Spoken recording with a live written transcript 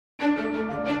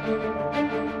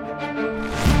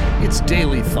It's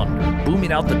Daily Thunder,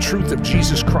 booming out the truth of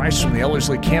Jesus Christ from the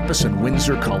Ellerslie campus in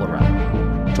Windsor,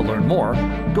 Colorado. To learn more,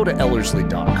 go to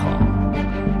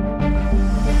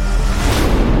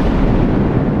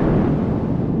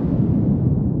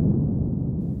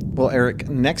Ellerslie.com. Well, Eric,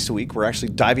 next week we're actually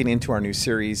diving into our new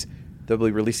series that will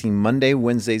be releasing Monday,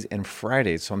 Wednesdays, and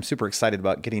Fridays. So I'm super excited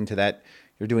about getting to that.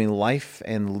 You're doing life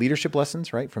and leadership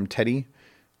lessons, right? From Teddy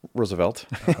Roosevelt,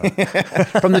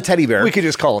 from the teddy bear. We could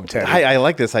just call him Teddy. I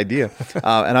like this idea.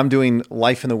 And I'm doing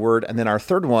life in the Word. And then our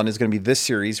third one is going to be this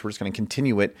series. We're just going to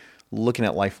continue it, looking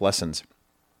at life lessons.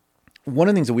 One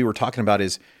of the things that we were talking about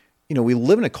is, we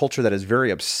live in a culture that is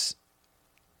very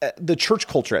the church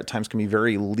culture at times can be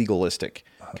very legalistic,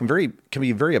 can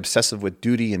be very obsessive with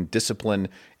duty and discipline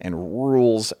and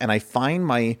rules. And I find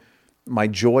my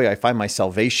joy, I find my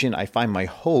salvation, I find my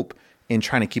hope in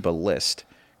trying to keep a list.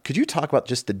 Could you talk about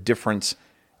just the difference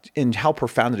in how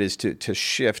profound it is to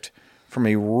shift from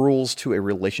a rules to a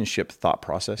relationship thought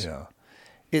process? Yeah.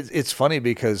 It's funny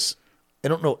because I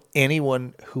don't know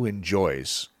anyone who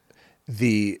enjoys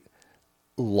the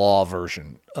law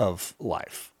version of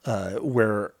life,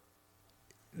 where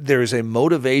there's a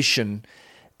motivation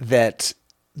that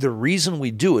the reason we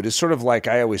do it is sort of like,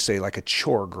 I always say, like a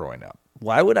chore growing up.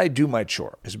 Why would I do my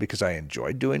chore? Is it because I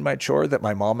enjoyed doing my chore that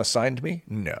my mom assigned me?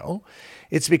 No.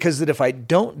 It's because that if I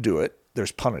don't do it,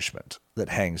 there's punishment that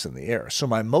hangs in the air. So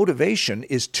my motivation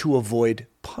is to avoid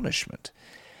punishment.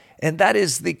 And that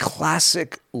is the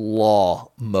classic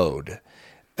law mode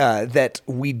that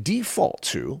we default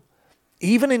to,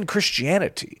 even in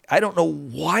Christianity. I don't know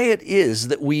why it is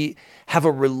that we have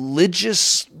a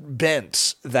religious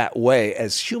bent that way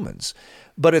as humans,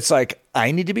 but it's like, I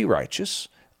need to be righteous.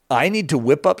 I need to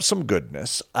whip up some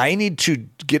goodness. I need to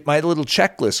get my little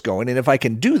checklist going. And if I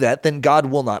can do that, then God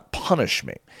will not punish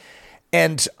me.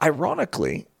 And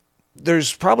ironically,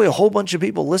 there's probably a whole bunch of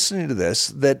people listening to this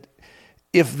that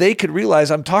if they could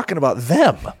realize I'm talking about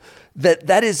them,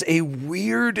 that is a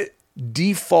weird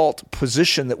default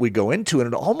position that we go into.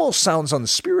 And it almost sounds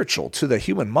unspiritual to the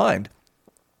human mind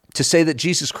to say that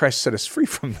Jesus Christ set us free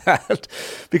from that.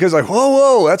 Because like,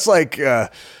 whoa, that's like...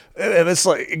 and it's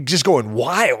like just going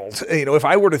wild. If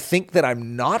I were to think that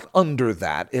I'm not under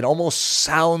that, it almost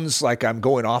sounds like I'm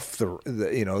going off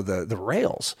the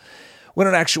rails. When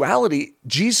in actuality,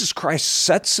 Jesus Christ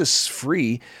sets us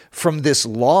free from this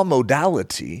law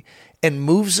modality and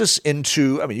moves us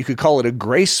into, you could call it a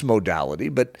grace modality,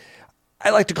 but I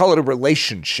like to call it a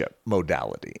relationship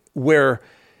modality, where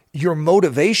your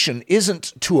motivation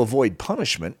isn't to avoid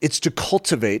punishment, it's to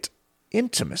cultivate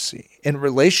intimacy and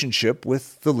relationship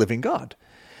with the living God.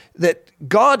 That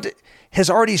God has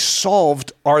already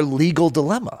solved our legal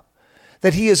dilemma.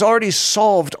 That he has already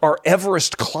solved our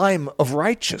Everest climb of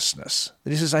righteousness.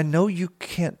 That he says, I know you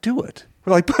can't do it.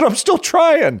 We're like, but I'm still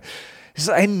trying. He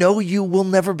says, I know you will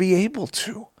never be able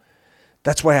to.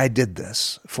 That's why I did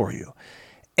this for you.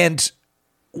 And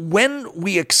when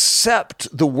we accept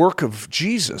the work of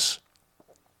Jesus,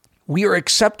 we are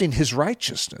accepting his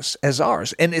righteousness as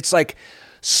ours. And it's like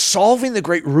solving the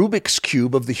great Rubik's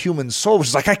Cube of the human soul, which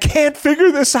is like, I can't figure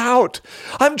this out.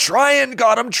 I'm trying,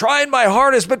 God. I'm trying my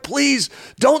hardest, but please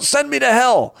don't send me to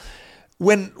hell.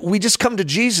 When we just come to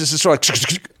Jesus, it's sort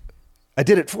of like, I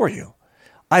did it for you.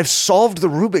 I've solved the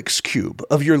Rubik's Cube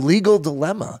of your legal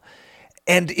dilemma.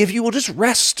 And if you will just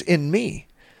rest in me,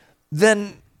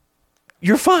 then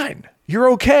you're fine.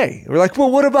 You're okay. We're like,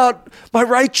 well, what about my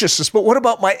righteousness? But what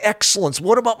about my excellence?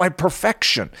 What about my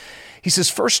perfection? He says,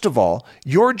 first of all,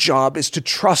 your job is to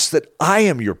trust that I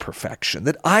am your perfection,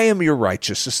 that I am your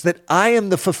righteousness, that I am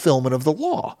the fulfillment of the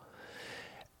law.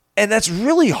 And that's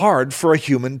really hard for a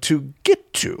human to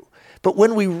get to. But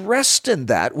when we rest in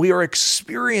that, we are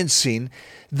experiencing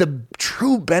the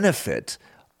true benefit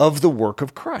of the work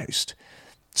of Christ.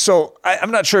 So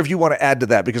I'm not sure if you want to add to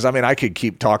that, because I could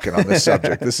keep talking on this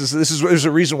subject. There's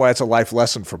a reason why it's a life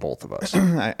lesson for both of us.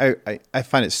 I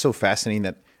find it so fascinating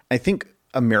that I think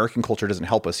American culture doesn't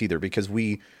help us either, because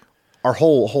our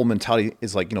whole mentality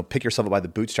is like, pick yourself up by the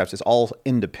bootstraps. It's all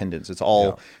independence. It's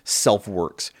all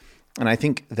self-works. And I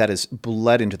think that is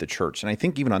bled into the church. And I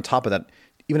think even on top of that,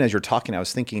 even as you're talking, I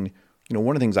was thinking,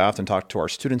 one of the things I often talk to our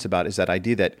students about is that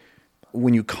idea that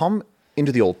when you come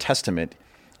into the Old Testament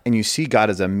and you see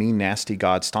God as a mean, nasty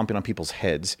God stomping on people's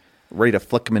heads, ready to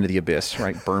flick them into the abyss,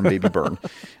 right? Burn, baby, burn.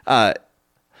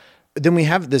 Then we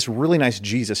have this really nice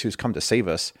Jesus who's come to save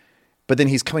us, but then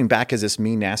he's coming back as this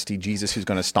mean, nasty Jesus who's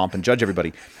going to stomp and judge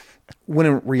everybody. When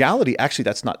in reality, actually,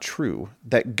 that's not true,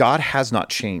 that God has not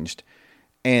changed.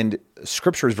 And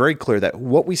Scripture is very clear that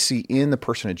what we see in the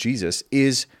person of Jesus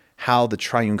is how the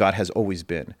triune God has always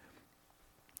been.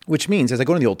 Which means, as I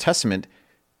go into the Old Testament,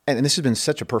 and this has been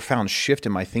such a profound shift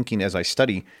in my thinking as I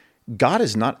study, God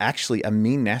is not actually a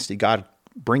mean, nasty God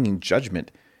bringing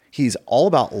judgment. He's all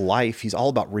about life. He's all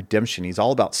about redemption. He's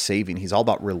all about saving. He's all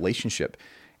about relationship.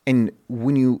 And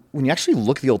when you actually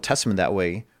look at the Old Testament that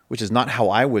way, which is not how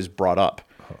I was brought up,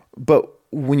 but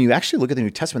when you actually look at the New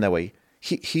Testament that way,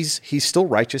 he's still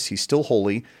righteous. He's still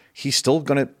holy. He's still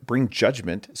going to bring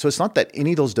judgment. So it's not that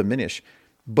any of those diminish,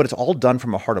 but it's all done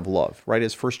from a heart of love, right?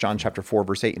 As 1 John chapter 4,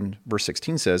 verse 8 and verse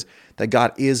 16 says, that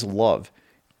God is love.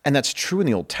 And that's true in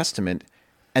the Old Testament.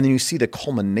 And then you see the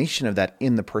culmination of that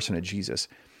in the person of Jesus.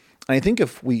 And I think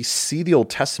if we see the Old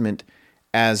Testament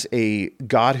as a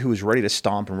God who is ready to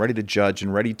stomp and ready to judge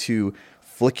and ready to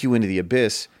flick you into the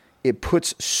abyss, it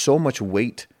puts so much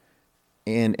weight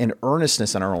and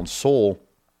earnestness in our own soul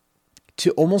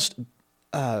to almost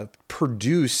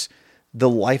produce the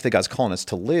life that God's calling us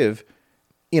to live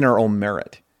in our own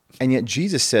merit. And yet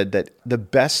Jesus said that the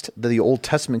best that the Old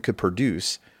Testament could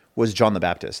produce was John the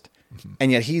Baptist. Mm-hmm.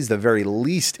 And yet he's the very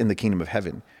least in the kingdom of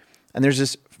heaven. And there's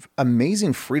this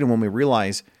amazing freedom when we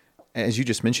realize, as you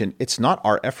just mentioned, it's not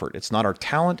our effort. It's not our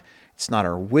talent. It's not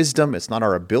our wisdom. It's not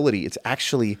our ability. It's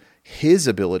actually his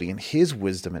ability and his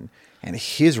wisdom and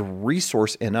his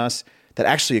resource in us that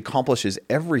actually accomplishes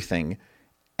everything.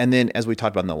 And then, as we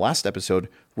talked about in the last episode,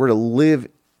 we're to live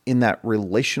in that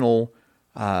relational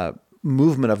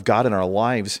movement of God in our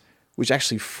lives, which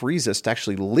actually frees us to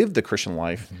actually live the Christian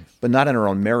life, mm-hmm. but not in our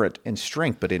own merit and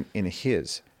strength, but in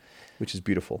his, which is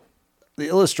beautiful. The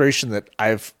illustration that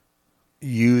I've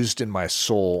used in my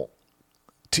soul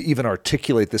to even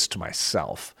articulate this to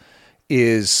myself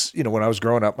is, when I was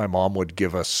growing up, my mom would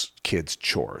give us kids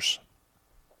chores.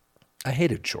 I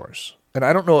hated chores. And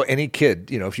I don't know any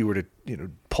kid, if you were to,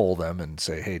 poll them and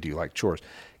say, hey, do you like chores?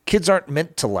 Kids aren't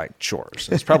meant to like chores.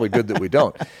 It's probably good that we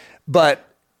don't.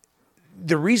 But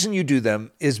the reason you do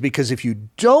them is because if you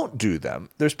don't do them,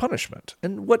 there's punishment.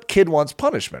 And what kid wants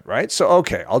punishment, right? So,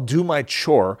 okay, I'll do my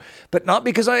chore, but not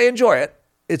because I enjoy it.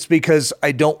 It's because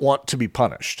I don't want to be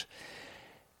punished.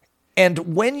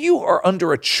 And when you are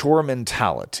under a chore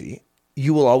mentality,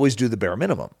 you will always do the bare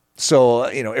minimum. So,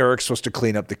 Eric's supposed to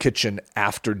clean up the kitchen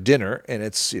after dinner, and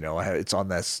it's on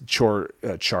this chore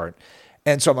chart.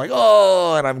 And so I'm like,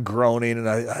 oh, and I'm groaning, and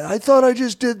I thought I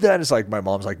just did that. It's like, my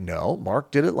mom's like, no,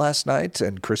 Mark did it last night,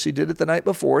 and Chrissy did it the night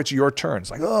before. It's your turn. It's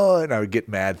like, oh, and I would get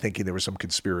mad thinking there was some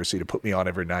conspiracy to put me on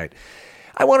every night.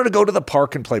 I wanted to go to the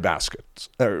park and play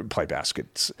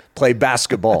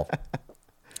basketball.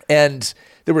 And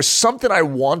there was something I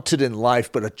wanted in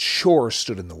life, but a chore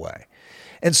stood in the way.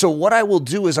 And so what I will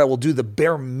do is I will do the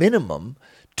bare minimum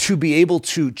to be able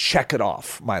to check it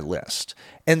off my list.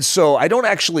 And so I don't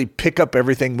actually pick up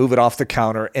everything, move it off the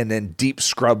counter, and then deep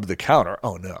scrub the counter.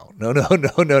 Oh,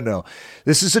 no.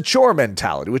 This is a chore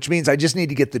mentality, which means I just need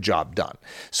to get the job done.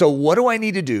 So what do I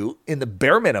need to do in the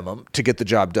bare minimum to get the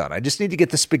job done? I just need to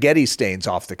get the spaghetti stains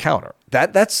off the counter.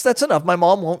 That's enough. My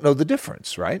mom won't know the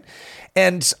difference, right?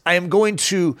 And I am going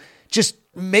to just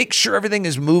make sure everything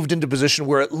is moved into position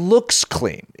where it looks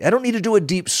clean. I don't need to do a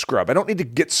deep scrub. I don't need to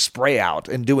get spray out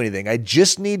and do anything. I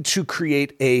just need to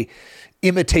create a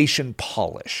imitation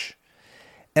polish.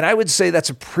 And I would say that's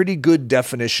a pretty good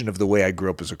definition of the way I grew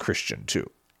up as a Christian too.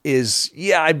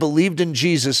 I believed in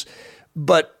Jesus,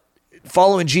 but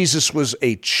following Jesus was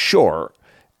a chore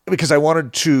because I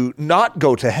wanted to not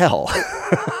go to hell.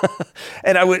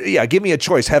 And I would, give me a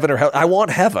choice, heaven or hell. I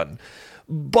want heaven,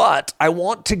 but I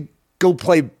want to go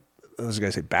play, I was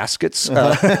going to say baskets.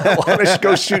 I want to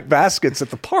go shoot baskets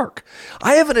at the park.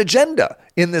 I have an agenda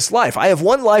in this life. I have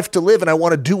one life to live, and I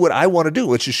want to do what I want to do,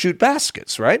 which is shoot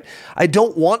baskets, right? I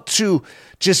don't want to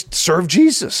just serve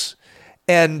Jesus.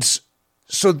 And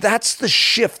so that's the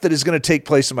shift that is going to take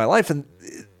place in my life. And,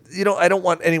 I don't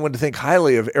want anyone to think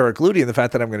highly of Eric Ludy and the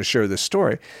fact that I'm going to share this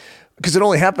story, because it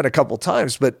only happened a couple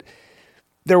times. But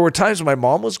there were times when my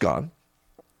mom was gone,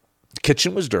 the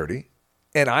kitchen was dirty,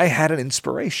 and I had an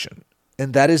inspiration,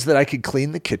 and that is that I could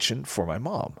clean the kitchen for my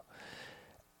mom.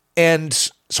 And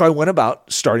so I went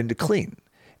about starting to clean.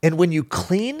 And when you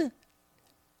clean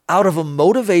out of a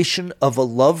motivation of a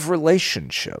love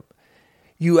relationship,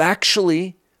 you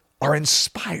actually are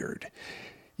inspired.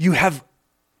 You have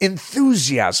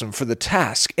enthusiasm for the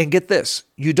task. And get this,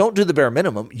 you don't do the bare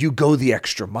minimum, you go the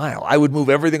extra mile. I would move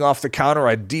everything off the counter.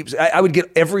 I would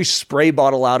get every spray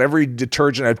bottle out, every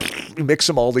detergent, I'd mix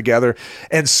them all together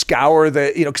and scour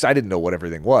because I didn't know what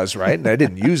everything was, right? And I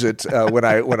didn't use it when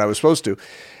I was supposed to.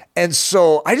 And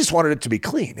so I just wanted it to be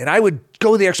clean. And I would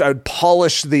go the extra, I would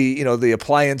polish the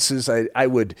appliances. I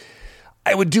would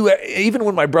do it, even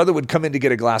when my brother would come in to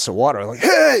get a glass of water, I'm like,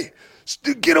 hey,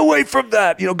 Get away from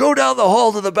that. Go down the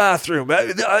hall to the bathroom.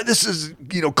 This is,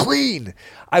 clean.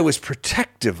 I was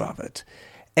protective of it.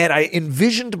 And I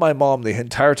envisioned my mom the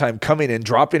entire time coming in,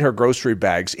 dropping her grocery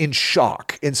bags in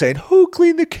shock and saying, who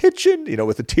cleaned the kitchen?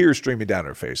 With a tear streaming down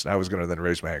her face. And I was going to then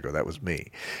raise my hand and go, that was me.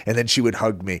 And then she would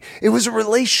hug me. It was a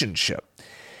relationship.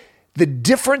 The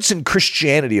difference in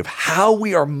Christianity of how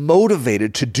we are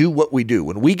motivated to do what we do.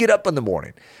 When we get up in the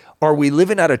morning, are we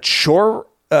living out a chore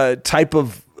type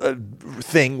of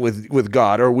thing with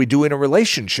God, or are we doing a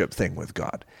relationship thing with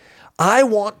God? I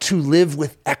want to live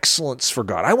with excellence for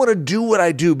God. I want to do what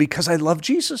I do because I love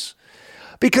Jesus.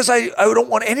 Because I don't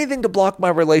want anything to block my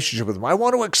relationship with him. I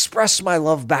want to express my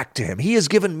love back to him. He has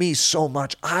given me so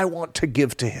much. I want to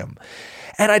give to him.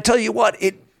 And I tell you what,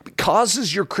 it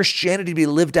causes your Christianity to be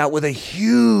lived out with a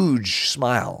huge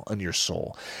smile on your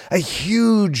soul, a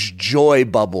huge joy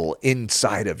bubble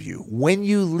inside of you when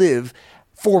you live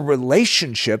for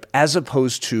relationship as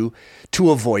opposed to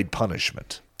avoid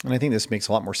punishment. And I think this makes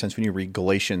a lot more sense when you read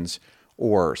Galatians,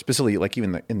 or specifically like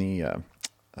even in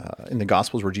the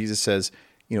Gospels, where Jesus says,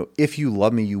 if you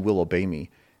love me, you will obey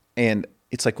me. And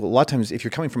it's like, well, a lot of times if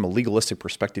you're coming from a legalistic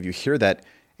perspective, you hear that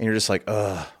and you're just like,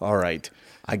 all right,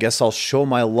 I guess I'll show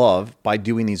my love by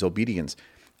doing these obedience.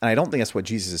 And I don't think that's what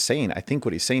Jesus is saying. I think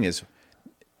what he's saying is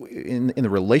in the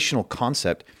relational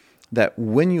concept, that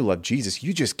when you love Jesus,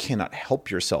 you just cannot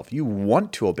help yourself. You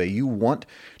want to obey. You want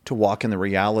to walk in the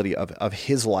reality of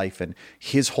his life and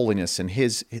his holiness and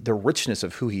the richness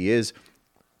of who he is.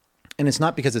 And it's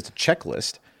not because it's a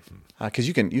checklist, because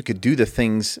you could do the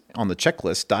things on the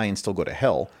checklist, die and still go to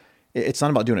hell. It's not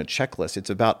about doing a checklist. It's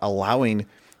about allowing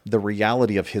the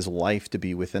reality of his life to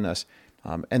be within us.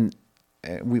 And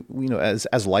we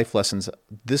as life lessons,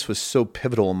 this was so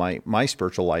pivotal in my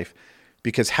spiritual life,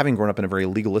 because having grown up in a very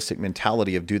legalistic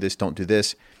mentality of do this, don't do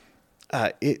this,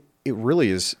 it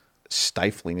really is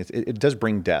stifling. It does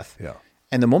bring death. Yeah.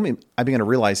 And the moment I began to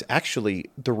realize, actually,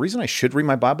 the reason I should read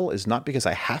my Bible is not because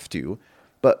I have to,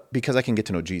 but because I can get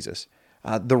to know Jesus.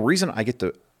 The reason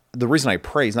I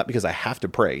pray is not because I have to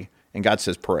pray, and God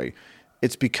says pray.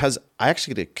 It's because I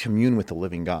actually get to commune with the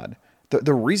living God.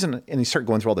 The reason, and you start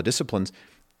going through all the disciplines,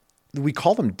 we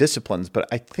call them disciplines, but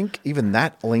I think even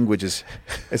that language is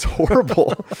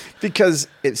horrible because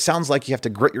it sounds like you have to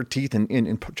grit your teeth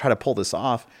and try to pull this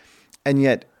off. And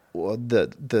yet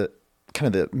the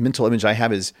kind of the mental image I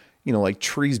have is, like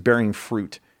trees bearing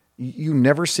fruit. You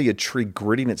never see a tree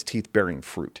gritting its teeth bearing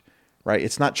fruit, right?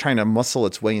 It's not trying to muscle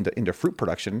its way into fruit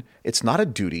production. It's not a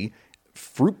duty.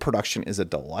 Fruit production is a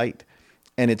delight.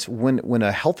 And it's when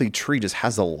a healthy tree just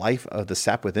has the life of the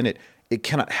sap within it, it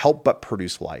cannot help but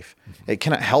produce life. Mm-hmm. It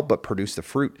cannot help but produce the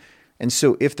fruit. And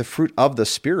so if the fruit of the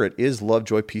Spirit is love,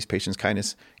 joy, peace, patience,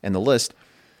 kindness, and the list,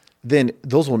 then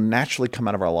those will naturally come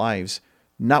out of our lives,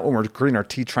 not when we're gritting our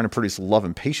teeth trying to produce love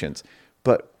and patience,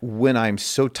 but when I'm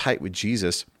so tight with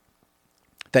Jesus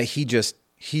that he just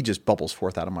bubbles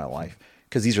forth out of my life,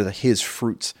 because these are his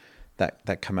fruits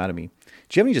that come out of me.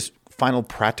 Do you have any just final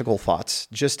practical thoughts,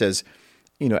 just as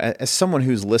someone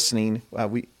who's listening?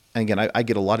 I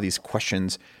get a lot of these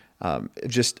questions.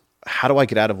 Just how do I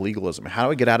get out of legalism? How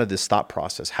do I get out of this thought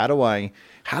process? How do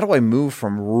I move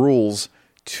from rules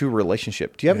to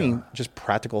relationship? Do you have any just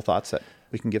practical thoughts that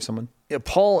we can give someone? Yeah,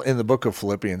 Paul in the book of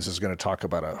Philippians is going to talk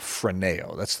about a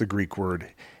phroneo. That's the Greek word.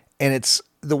 And it's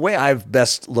the way I've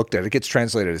best looked at it. It gets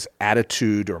translated as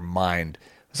attitude or mind.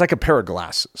 It's like a pair of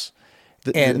glasses.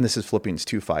 And this is Philippians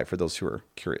 2:5 for those who are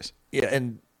curious. Yeah,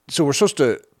 and so we're supposed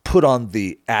to put on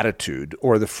the attitude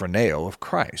or the phroneo of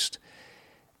Christ.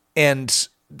 And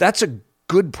that's a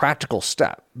good practical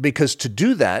step, because to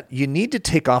do that, you need to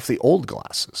take off the old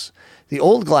glasses. The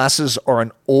old glasses are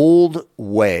an old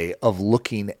way of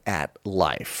looking at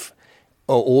life,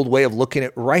 an old way of looking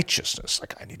at righteousness.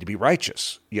 Like, I need to be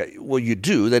righteous. Yeah, well, you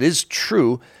do. That is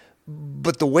true.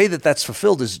 But the way that that's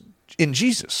fulfilled is in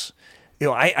Jesus.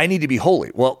 I need to be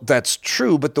holy. Well, that's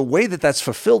true, but the way that that's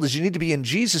fulfilled is you need to be in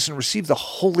Jesus and receive the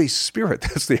Holy Spirit.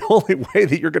 That's the only way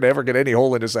that you're going to ever get any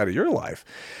holiness out of your life.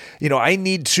 I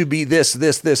need to be this,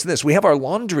 this, this, this. We have our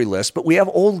laundry list, but we have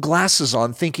old glasses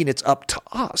on thinking it's up to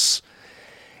us.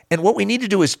 And what we need to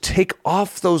do is take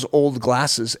off those old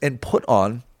glasses and put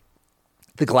on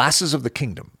the glasses of the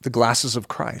kingdom, the glasses of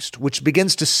Christ, which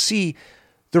begins to see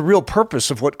the real purpose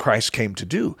of what Christ came to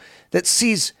do, that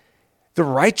sees the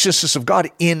righteousness of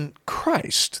God in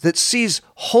Christ, that sees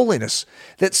holiness,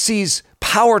 that sees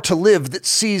power to live, that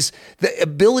sees the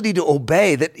ability to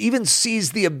obey, that even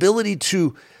sees the ability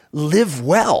to live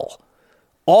well,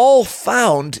 all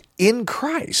found in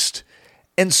Christ.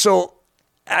 And so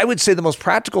I would say the most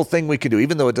practical thing we can do,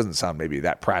 even though it doesn't sound maybe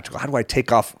that practical, how do I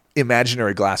take off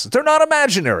imaginary glasses? They're not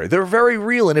imaginary. They're very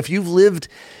real. And if you've lived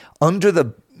under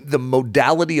the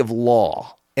modality of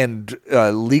law and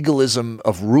legalism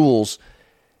of rules,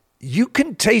 you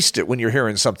can taste it when you're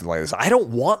hearing something like this. I don't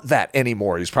want that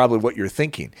anymore is probably what you're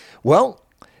thinking. Well,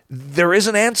 there is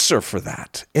an answer for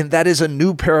that, and that is a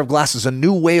new pair of glasses, a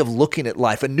new way of looking at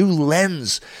life, a new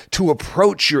lens to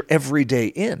approach your everyday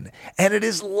in, and it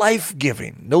is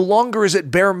life-giving. No longer is it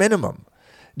bare minimum,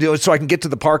 so I can get to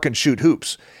the park and shoot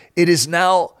hoops. It is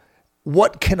now,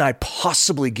 what can I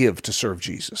possibly give to serve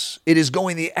Jesus? It is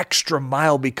going the extra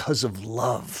mile because of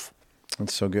love.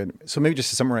 That's so good. So maybe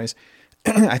just to summarize,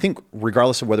 I think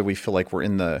regardless of whether we feel like we're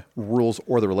in the rules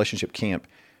or the relationship camp,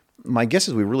 my guess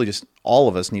is we really just, all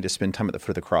of us need to spend time at the foot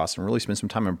of the cross and really spend some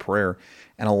time in prayer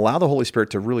and allow the Holy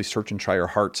Spirit to really search and try our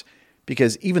hearts.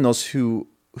 Because even those who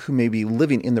may be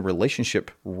living in the relationship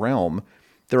realm,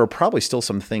 there are probably still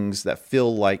some things that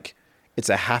feel like it's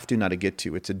a have to, not a get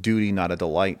to. It's a duty, not a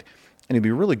delight. And it'd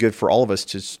be really good for all of us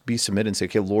to be submitted and say,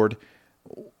 okay, Lord,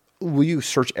 will you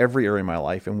search every area of my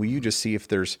life? And will you just see if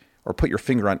there's, or put your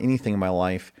finger on anything in my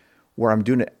life where I'm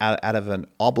doing it out of an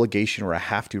obligation or a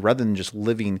have to, rather than just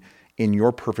living in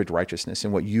your perfect righteousness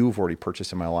and what you've already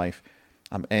purchased in my life.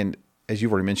 And as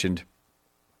you've already mentioned,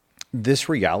 this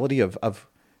reality of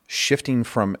shifting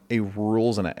from a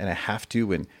rules and a have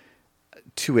to and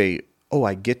to a, oh,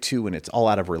 I get to, and it's all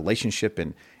out of relationship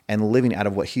and living out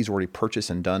of what he's already purchased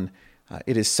and done.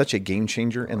 It is such a game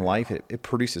changer in life. It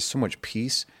produces so much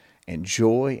peace and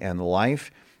joy and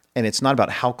life. And it's not about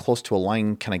how close to a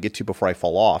line can I get to before I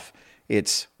fall off.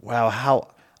 It's, wow, how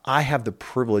I have the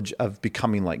privilege of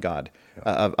becoming like God,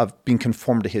 of being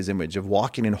conformed to his image, of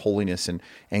walking in holiness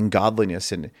and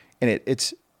godliness. And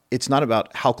it's not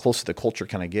about how close to the culture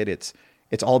can I get. It's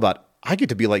all about, I get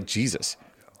to be like Jesus.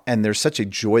 And there's such a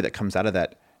joy that comes out of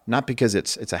that, not because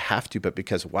it's a have to, but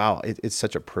because, wow, it's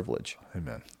such a privilege.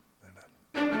 Amen.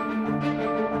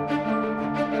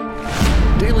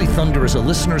 Daily Thunder is a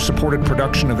listener-supported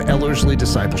production of Ellerslie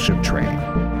Discipleship Training.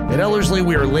 At Ellerslie,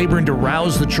 we are laboring to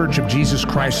rouse the Church of Jesus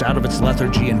Christ out of its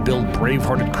lethargy and build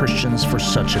brave-hearted Christians for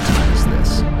such a time as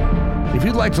this. If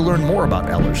you'd like to learn more about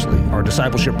Ellerslie, our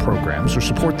discipleship programs, or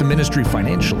support the ministry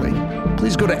financially,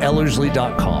 please go to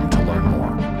ellerslie.com to learn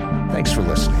more. Thanks for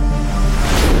listening.